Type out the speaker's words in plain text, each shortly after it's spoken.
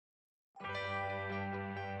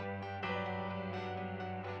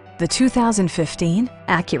the 2015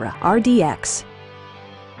 Acura RDX.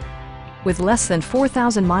 With less than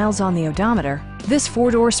 4,000 miles on the odometer, this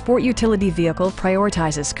four-door sport utility vehicle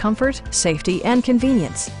prioritizes comfort, safety, and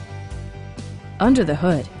convenience. Under the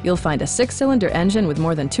hood, you'll find a 6-cylinder engine with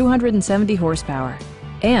more than 270 horsepower.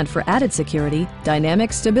 And for added security,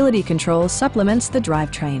 dynamic stability control supplements the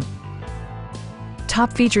drivetrain.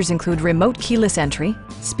 Top features include remote keyless entry,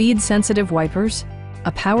 speed-sensitive wipers,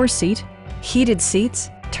 a power seat, heated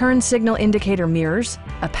seats, turn signal indicator mirrors,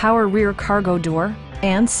 a power rear cargo door,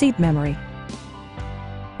 and seat memory.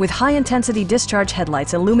 With high-intensity discharge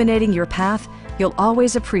headlights illuminating your path, you'll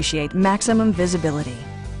always appreciate maximum visibility.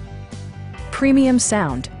 Premium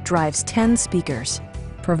sound drives 10 speakers,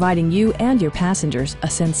 providing you and your passengers a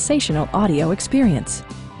sensational audio experience.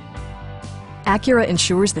 Acura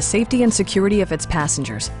ensures the safety and security of its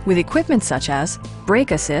passengers with equipment such as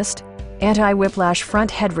brake assist, anti-whiplash front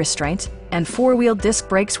head restraints, and 4-wheel disc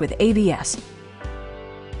brakes with ABS.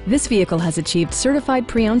 This vehicle has achieved certified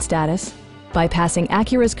pre-owned status by passing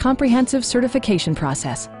Acura's comprehensive certification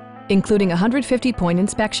process, including a 150-point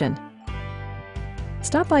inspection.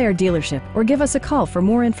 Stop by our dealership or give us a call for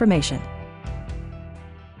more information.